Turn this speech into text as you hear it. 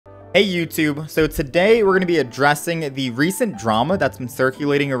Hey YouTube, so today we're going to be addressing the recent drama that's been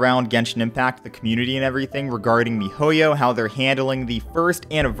circulating around Genshin Impact, the community and everything regarding MiHoYo, how they're handling the first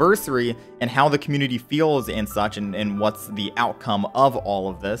anniversary and how the community feels and such, and what's the outcome of all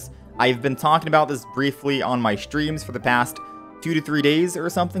of this. I've been talking about this briefly on my streams for the past 2 to 3 days or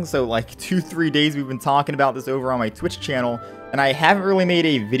something, so like 2-3 days we've been talking about this over on my Twitch channel, and I haven't really made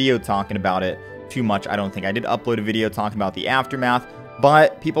a video talking about it too much. I don't think I did upload a video talking about the aftermath.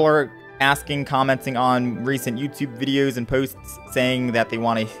 But people are asking, commenting on recent YouTube videos and posts saying that they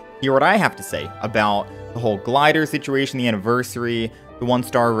want to hear what I have to say about the whole glider situation, the anniversary, the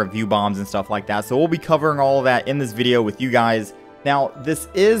 1-star review bombs and stuff like that. So we'll be covering all of that in this video with you guys. Now, this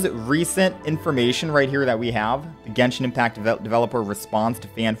is recent information right here that we have. The Genshin Impact developer responds to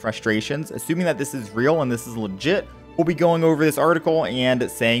fan frustrations. Assuming that this is real and this is legit, we'll be going over this article and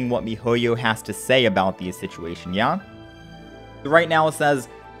saying what MiHoYo has to say about the situation, yeah? So right now it says,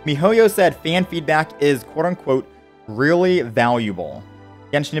 MiHoYo said fan feedback is quote-unquote really valuable.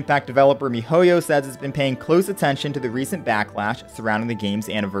 Genshin Impact developer MiHoYo says it's been paying close attention to the recent backlash surrounding the game's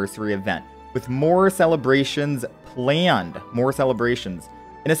anniversary event, with more celebrations planned. More celebrations.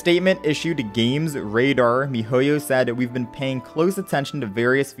 In a statement issued to Games Radar, MiHoYo said we've been paying close attention to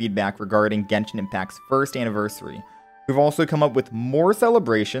various feedback regarding Genshin Impact's first anniversary. We've also come up with more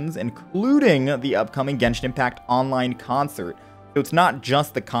celebrations, including the upcoming Genshin Impact online concert. So it's not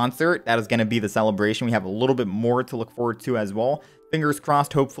just the concert that is going to be the celebration. We have a little bit more to look forward to as well. Fingers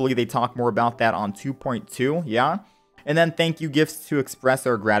crossed, hopefully they talk more about that on 2.2, yeah? And then thank you gifts to express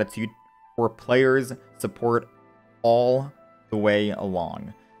our gratitude for players' support all the way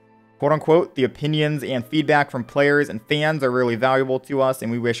along. Quote unquote, the opinions and feedback from players and fans are really valuable to us,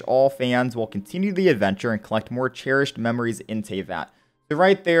 and we wish all fans will continue the adventure and collect more cherished memories in Teyvat. So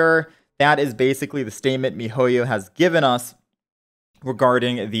right there, that is basically the statement MiHoYo has given us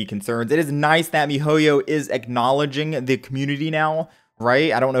regarding the concerns. It is nice that MiHoYo is acknowledging the community now,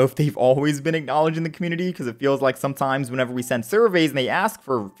 right? I don't know if they've always been acknowledging the community, because it feels like sometimes whenever we send surveys and they ask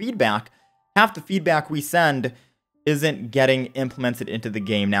for feedback, half the feedback we send isn't getting implemented into the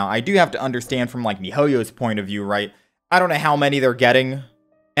game. Now, I do have to understand from like MiHoYo's point of view, right? I don't know how many they're getting,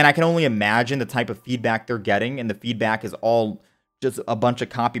 and I can only imagine the type of feedback they're getting, and the feedback is all just a bunch of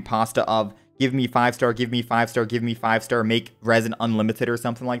copy pasta of give me 5-star, give me 5-star, give me 5-star, make resin unlimited or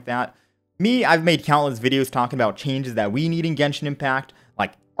something like that. Me, I've made countless videos talking about changes that we need in Genshin Impact,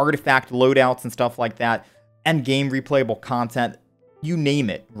 like artifact loadouts and stuff like that, and game replayable content, you name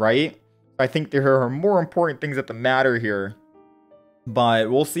it, right? I think there are more important things that matter here,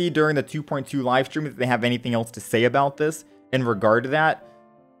 but we'll see during the 2.2 live stream if they have anything else to say about this in regard to that.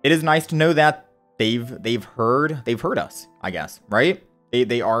 It is nice to know that they've heard us, I guess, right?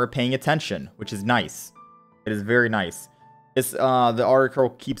 They are paying attention, which is nice. It is very nice. This the article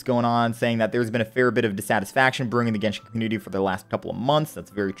keeps going on saying that there's been a fair bit of dissatisfaction brewing in the Genshin community for the last couple of months. That's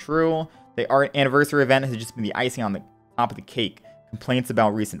very true. The anniversary event has just been the icing on the top of the cake. Complaints about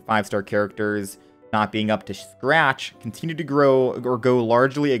recent 5-star characters not being up to scratch continue to grow or go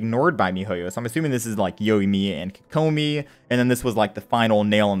largely ignored by MiHoYo. So I'm assuming this is like Yoimiya and Kokomi, and then this was like the final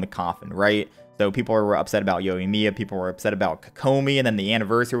nail in the coffin, right? So people were upset about Yoimiya, people were upset about Kokomi, and then the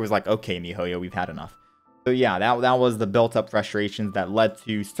anniversary was like, okay, MiHoYo, we've had enough. So yeah, that was the built-up frustrations that led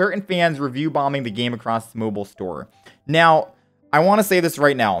to certain fans review bombing the game across the mobile store. Now, I want to say this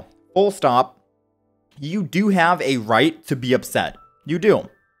right now, full stop. You do have a right to be upset. You do.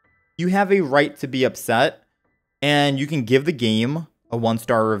 You have a right to be upset, and you can give the game a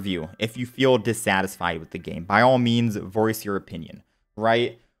 1-star review if you feel dissatisfied with the game. By all means, voice your opinion,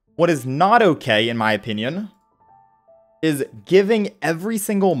 right? What is not okay, in my opinion, is giving every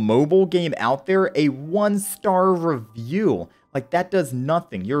single mobile game out there a 1-star review. Like, that does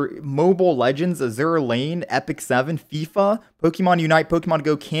nothing. Your Mobile Legends, Azure Lane, Epic 7, FIFA, Pokemon Unite, Pokemon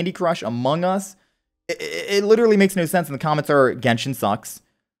Go, Candy Crush, Among Us. It literally makes no sense. And the comments are, Genshin sucks.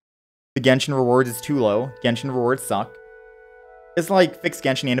 The Genshin rewards is too low. Genshin rewards suck. It's like, fix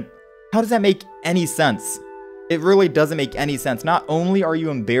Genshin. And how does that make any sense? It really doesn't make any sense. Not only are you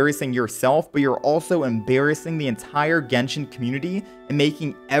embarrassing yourself, but you're also embarrassing the entire Genshin community and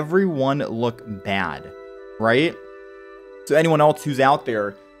making everyone look bad, right? So anyone else who's out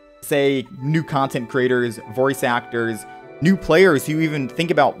there, say new content creators, voice actors, new players who even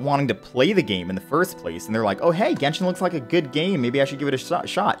think about wanting to play the game in the first place, and they're like, oh hey, Genshin looks like a good game, maybe I should give it a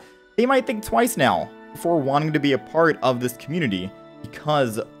shot. They might think twice now before wanting to be a part of this community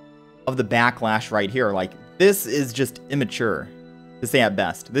because of the backlash right here. Like, this is just immature, to say at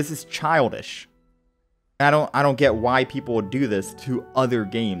best. This is childish. I don't get why people would do this to other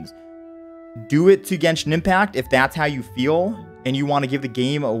games. Do it to Genshin Impact if that's how you feel. and you want to give the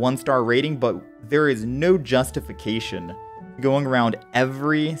game a 1-star rating, but there is no justification going around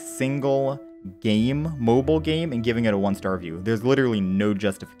every single game, mobile game, and giving it a 1-star review. There's literally no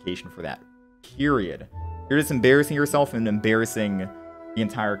justification for that. Period. You're just embarrassing yourself and embarrassing the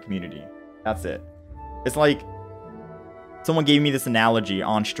entire community. That's it. It's like, someone gave me this analogy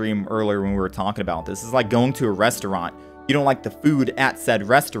on stream earlier when we were talking about this. It's like going to a restaurant. You don't like the food at said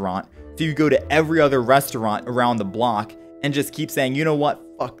restaurant, so you go to every other restaurant around the block and just keep saying, you know what,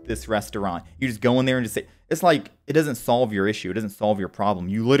 fuck this restaurant. You just go in there and just say, it's like, it doesn't solve your issue. It doesn't solve your problem.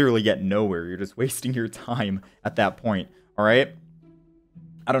 You literally get nowhere. You're just wasting your time at that point, all right?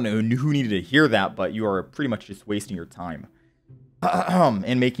 I don't know who needed to hear that, but you are pretty much just wasting your time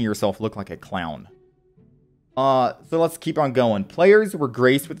and making yourself look like a clown. So let's keep on going. Players were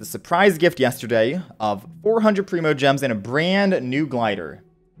graced with a surprise gift yesterday of 400 Primo Gems and a brand new glider.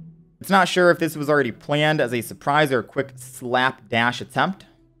 It's not sure if this was already planned as a surprise or a quick slapdash attempt.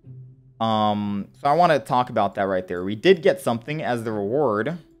 So I want to talk about that right there. We did get something as the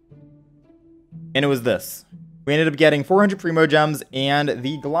reward, and it was this. We ended up getting 400 Primo Gems and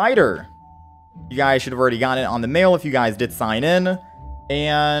the glider. You guys should have already gotten it on the mail if you guys did sign in,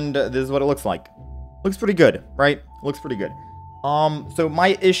 and this is what it looks like. Looks pretty good, right? Looks pretty good. So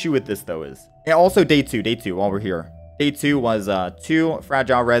my issue with this, though, is... And also, day two, while we're here. Day 2 was 2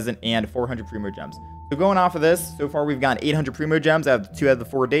 Fragile Resin and 400 Primo Gems. So going off of this, so far we've gotten 800 Primo Gems out of 2 out of the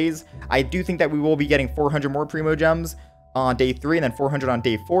 4 days. I do think that we will be getting 400 more Primo Gems on day 3 and then 400 on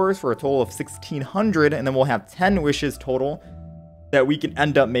day 4 for a total of 1,600. And then we'll have 10 wishes total that we can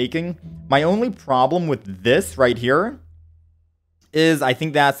end up making. My only problem with this right here is I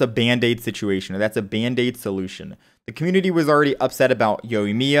think that's a band-aid situation, or that's a band-aid solution. The community was already upset about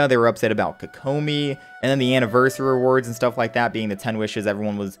Yoimiya, they were upset about Kokomi, and then the anniversary rewards and stuff like that being the 10 wishes.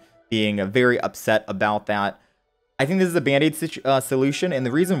 Everyone was being very upset about that. I think this is a band-aid solution, and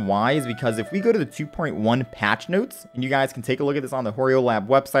the reason why is because if we go to the 2.1 patch notes, and you guys can take a look at this on the Horio Lab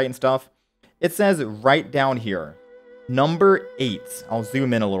website and stuff, it says right down here, number 8, I'll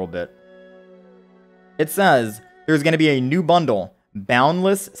zoom in a little bit. It says there's going to be a new bundle,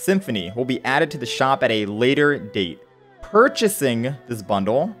 Boundless Symphony, will be added to the shop at a later date. Purchasing this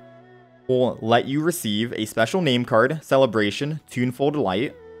bundle will let you receive a special name card, Celebration, Tuneful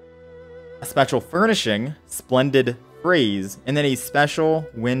Delight, a special furnishing, Splendid Phrase, and then a special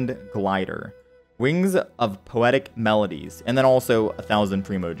Wind Glider, Wings of Poetic Melodies, and then also 1,000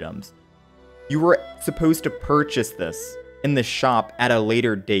 Primo Gems. You were supposed to purchase this in the shop at a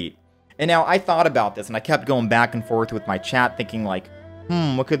later date. And now I thought about this and I kept going back and forth with my chat thinking like,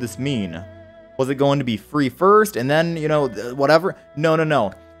 what could this mean? Was it going to be free first and then, you know, whatever?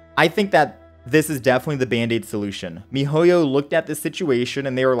 No. I think that this is definitely the band-aid solution. MiHoYo looked at this situation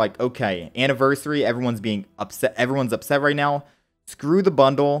and they were like, okay, anniversary, everyone's being upset. Everyone's upset right now. Screw the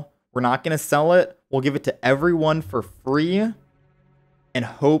bundle. We're not going to sell it. We'll give it to everyone for free and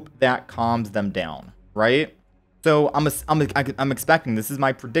hope that calms them down, right? So I'm expecting, this is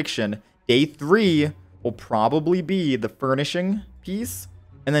my prediction, day 3 will probably be the furnishing piece,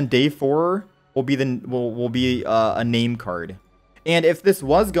 and then day 4 will be a name card. And if this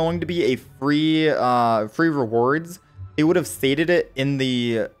was going to be a free rewards, they would have stated it in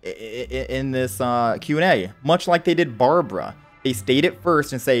this Q&A, much like they did Barbara. They state it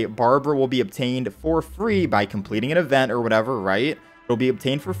first and say Barbara will be obtained for free by completing an event or whatever, right? It'll be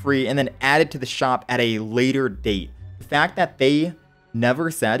obtained for free and then added to the shop at a later date. The fact that they never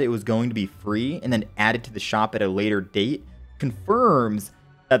said it was going to be free and then added to the shop at a later date confirms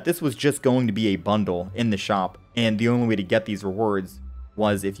that this was just going to be a bundle in the shop, and the only way to get these rewards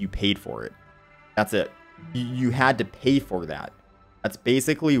was if you paid for it. That's it. You had to pay for that. That's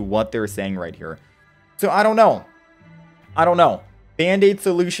basically what they're saying right here. So I don't know. Band-aid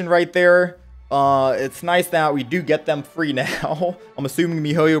solution right there. It's nice that we do get them free now. I'm assuming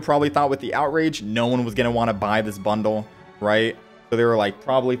MiHoYo probably thought with the outrage, no one was going to want to buy this bundle, right? So they were like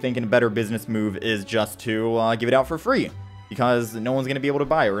probably thinking a better business move is just to give it out for free because no one's going to be able to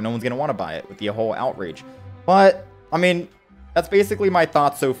buy it or no one's going to want to buy it with the whole outrage. But, I mean, that's basically my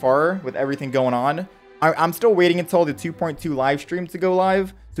thoughts so far with everything going on. I'm still waiting until the 2.2 live stream to go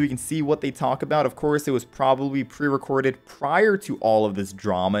live so we can see what they talk about. Of course, it was probably pre-recorded prior to all of this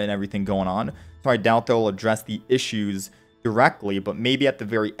drama and everything going on. So I doubt they'll address the issues directly, but maybe at the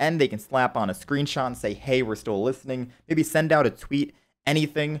very end they can slap on a screenshot and say, hey, we're still listening. Maybe send out a tweet,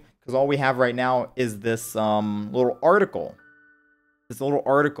 anything, because all we have right now is this little article.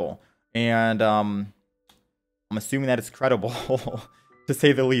 And I'm assuming that it's credible. To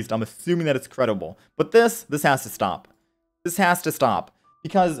say the least, I'm assuming that it's credible. But this has to stop. This has to stop.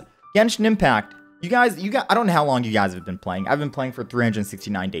 Because Genshin Impact I don't know how long you guys have been playing. I've been playing for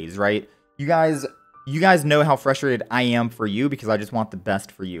 369 days, right? You guys know how frustrated I am for you because I just want the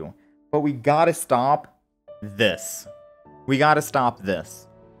best for you. But we gotta stop this. We gotta stop this.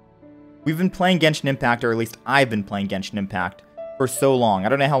 We've been playing Genshin Impact, or at least I've been playing Genshin Impact for so long. I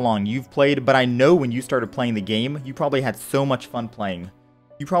don't know how long you've played, but I know when you started playing the game, you probably had so much fun playing.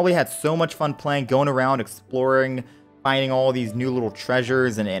 You probably had so much fun playing, going around, exploring, finding all these new little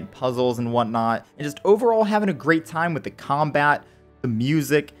treasures and puzzles and whatnot, and just overall having a great time with the combat, the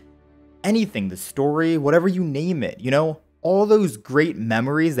music, anything, the story, whatever you name it, you know? All those great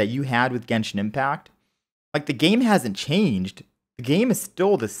memories that you had with Genshin Impact. Like, the game hasn't changed. The game is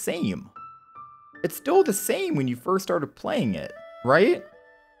still the same. It's still the same when you first started playing it, right?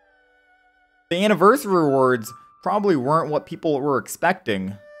 The anniversary rewards probably weren't what people were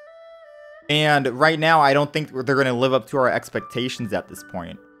expecting. And right now, I don't think they're going to live up to our expectations at this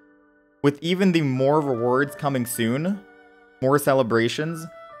point. With even the more rewards coming soon, more celebrations,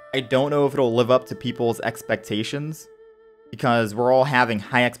 I don't know if it'll live up to people's expectations. Because we're all having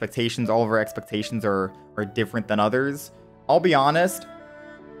high expectations. All of our expectations are different than others. I'll be honest,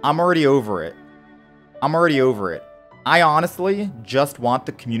 I'm already over it. I'm already over it. I honestly just want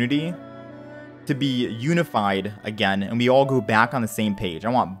the community to be unified again, and we all go back on the same page. I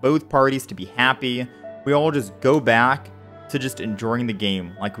want both parties to be happy. We all just go back to just enjoying the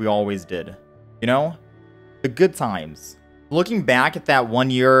game like we always did. You know? The good times. Looking back at that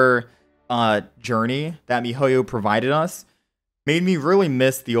 1 year journey that MiHoYo provided us made me really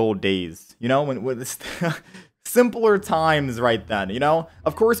miss the old days. You know, when this simpler times right then, you know?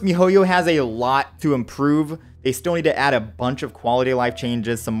 Of course, MiHoYo has a lot to improve. They still need to add a bunch of quality of life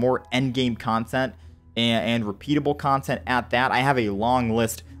changes, some more endgame content, and repeatable content at that. I have a long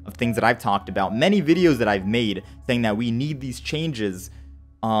list of things that I've talked about, many videos that I've made saying that we need these changes,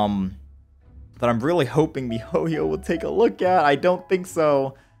 that I'm really hoping MiHoYo will take a look at. I don't think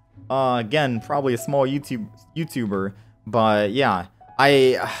so. Again, probably a small YouTuber, but yeah,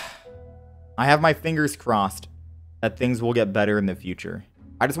 I have my fingers crossed that things will get better in the future.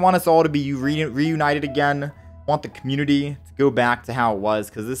 I just want us all to be reunited again. I want the community to go back to how it was,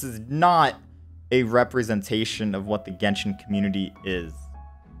 because this is not a representation of what the Genshin community is.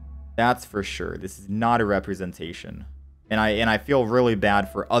 That's for sure. This is not a representation. And I feel really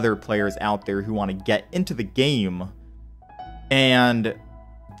bad for other players out there who want to get into the game, and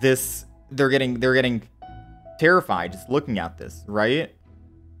they're getting terrified just looking at this, right?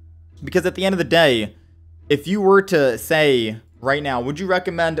 Because at the end of the day, if you were to say right now, would you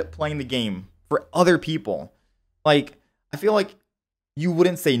recommend playing the game for other people? Like, I feel like you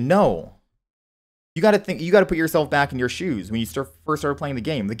wouldn't say no. You got to think, you got to put yourself back in your shoes when you first started playing the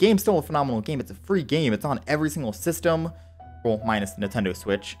game. The game's still a phenomenal game. It's a free game. It's on every single system. Well, minus the Nintendo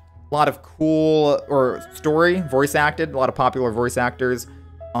Switch. A lot of cool, or story, voice acted, a lot of popular voice actors.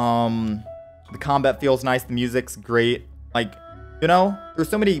 The combat feels nice. The music's great. Like, you know, there's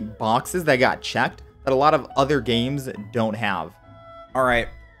so many boxes that got checked that a lot of other games don't have. All right.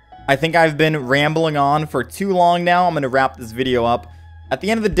 I think I've been rambling on for too long now. I'm going to wrap this video up. At the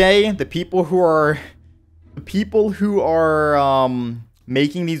end of the day, the people who are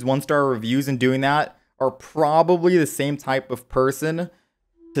making these 1-star reviews and doing that are probably the same type of person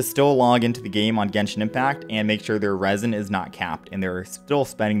to still log into the game on Genshin Impact and make sure their resin is not capped, and they're still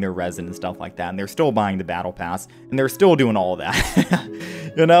spending their resin and stuff like that, and they're still buying the battle pass, and they're still doing all of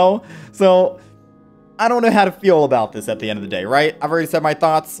that. You know? So I don't know how to feel about this at the end of the day, right? I've already said my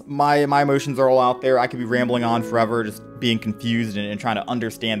thoughts. My emotions are all out there. I could be rambling on forever, just being confused and trying to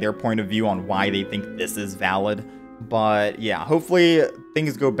understand their point of view on why they think this is valid. But yeah, hopefully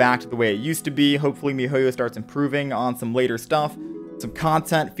things go back to the way it used to be. Hopefully MiHoYo starts improving on some later stuff, some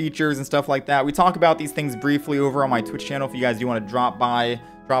content features and stuff like that. We talk about these things briefly over on my Twitch channel. If you guys do want to drop by,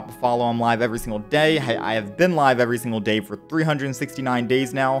 drop a follow. I'm live every single day. I have been live every single day for 369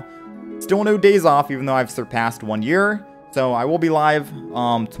 days now. Still no days off, even though I've surpassed 1 year. So I will be live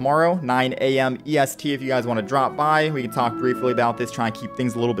tomorrow, 9 a.m. EST. If you guys want to drop by, we can talk briefly about this, try and keep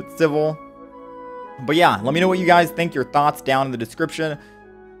things a little bit civil. But yeah, let me know what you guys think, your thoughts down in the description.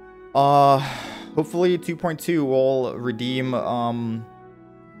 Hopefully 2.2 will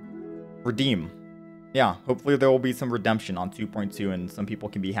redeem. Yeah, hopefully there will be some redemption on 2.2 and some people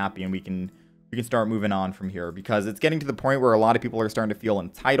can be happy and we can start moving on from here, because it's getting to the point where a lot of people are starting to feel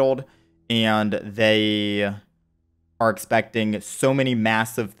entitled and they are expecting so many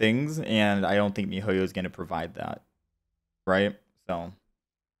massive things, and I don't think MiHoYo is going to provide that, right? So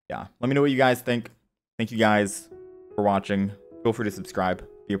yeah, let me know what you guys think. Thank you guys for watching. Feel free to subscribe,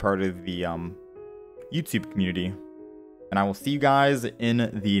 be a part of the YouTube community, and I will see you guys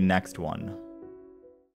in the next one.